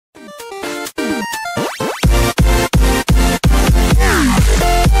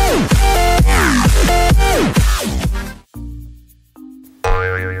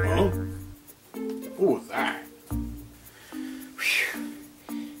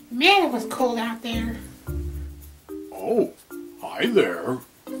Man, it was cold out there. Oh, hi there.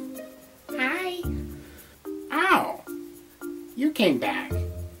 Hi. Oh, you came back.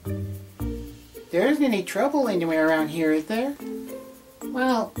 There isn't any trouble anywhere around here, is there?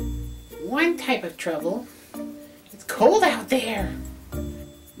 Well, one type of trouble. It's cold out there.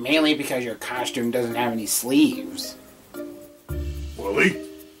 Mainly because your costume doesn't have any sleeves. Willie,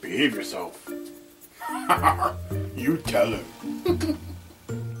 behave yourself. You tell him.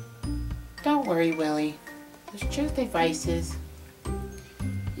 Don't worry, Willie. It's just devices.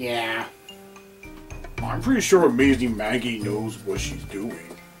 Yeah. I'm pretty sure Amazing Maggie knows what she's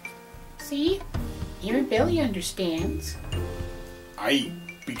doing. See? Even Billy understands.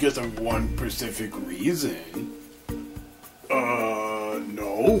 Because of one specific reason.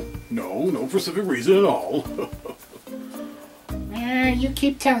 No specific reason at all. You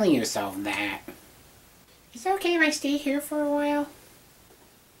keep telling yourself that. Is it okay if I stay here for a while?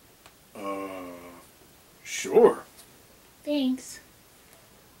 Sure. Thanks.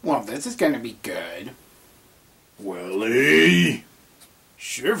 Well, this is gonna be good. Willie!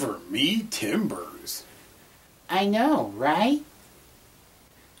 Shiver me timbers. I know, right?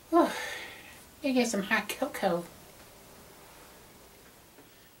 Oh, I get some hot cocoa.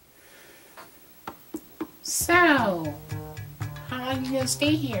 So, how long are you gonna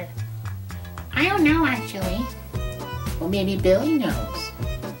stay here? I don't know, actually. Well, maybe Billy knows.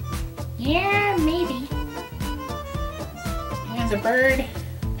 Yeah, maybe. As a bird,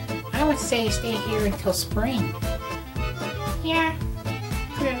 I would say stay here until spring. Yeah,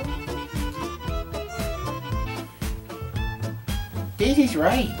 true. Daisy's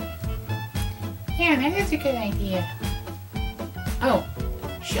right. Yeah, that is a good idea. Oh,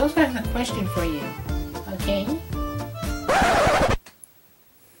 she also has a question for you. Okay?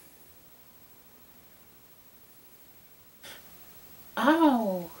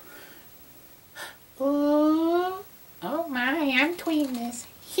 Oh. Ooh. Oh my, I'm tweeting this.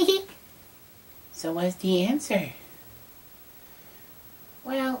 So what's the answer?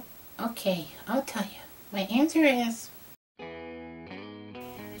 Well, okay, I'll tell you. My answer is...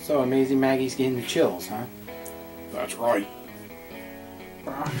 So Amazing Maggie's getting the chills, huh? That's right.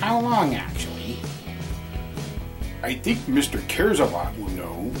 For how long, actually? I think Mr. Cares-a-Lot will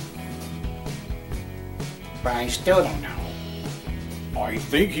know. But I still don't know. I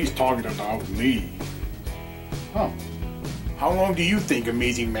think he's talking about me. Oh. How long do you think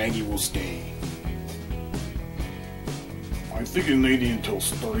Amazing Maggie will stay? I'm thinking maybe until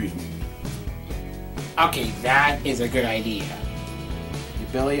spring. Okay, that is a good idea. Hey,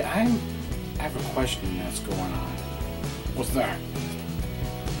 Billy, I have a question that's going on. What's that?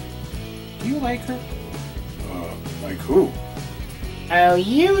 Do you like her? Like who? Oh,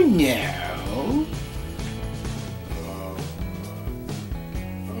 you know.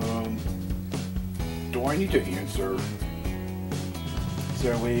 Do I need to answer? Is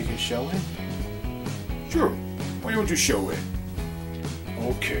there a way you can show it? Sure. Why don't you show it?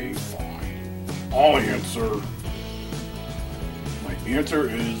 Okay, fine. I'll answer. My answer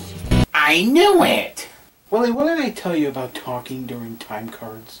is... I knew it! Willie, what did I tell you about talking during time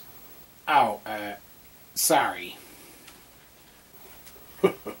cards? Oh, sorry.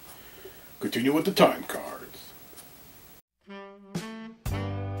 Continue with the time cards.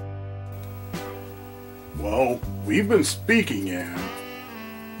 Well, we've been speaking, Anne.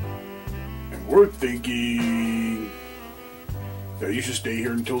 And we're thinking that you should stay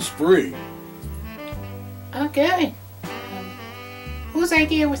here until spring. Oh, good. Whose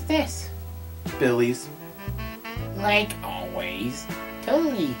idea was this? Billy's. Like always.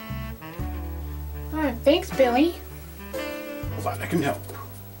 Totally. Oh, thanks, Billy. Glad I can help.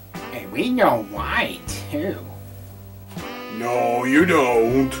 And we know why, too. No, you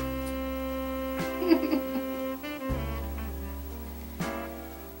don't.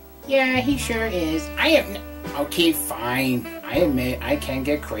 Yeah, he sure is. I have okay, fine. I admit I can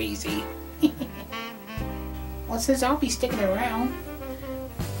get crazy. Well, since I'll be sticking around,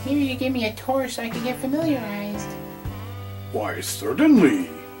 maybe you give me a tour so I can get familiarized. Why, certainly.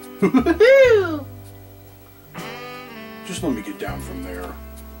 Woohoo! Just let me get down from there.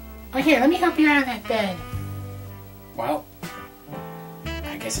 Oh, here, let me help you out of that bed. Well,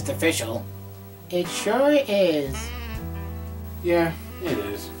 I guess it's official. It sure is. Yeah, it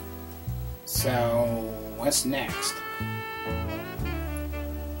is. So, what's next?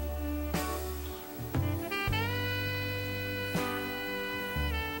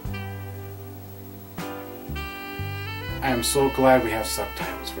 I am so glad we have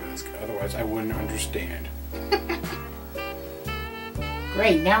subtitles for this, otherwise I wouldn't understand.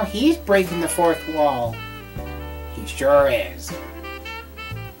 Great, now he's breaking the fourth wall. He sure is.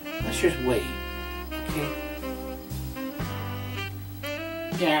 let's just wait, okay?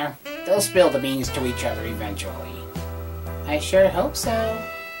 Yeah, they'll spill the beans to each other eventually. I sure hope so.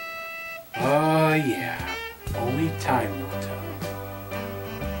 Yeah. Only time will tell.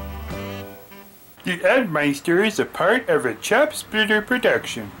 The Edmeister is a part of a chop splitter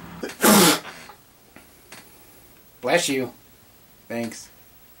production. Bless you. Thanks.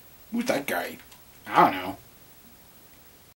 Who's that guy? I don't know.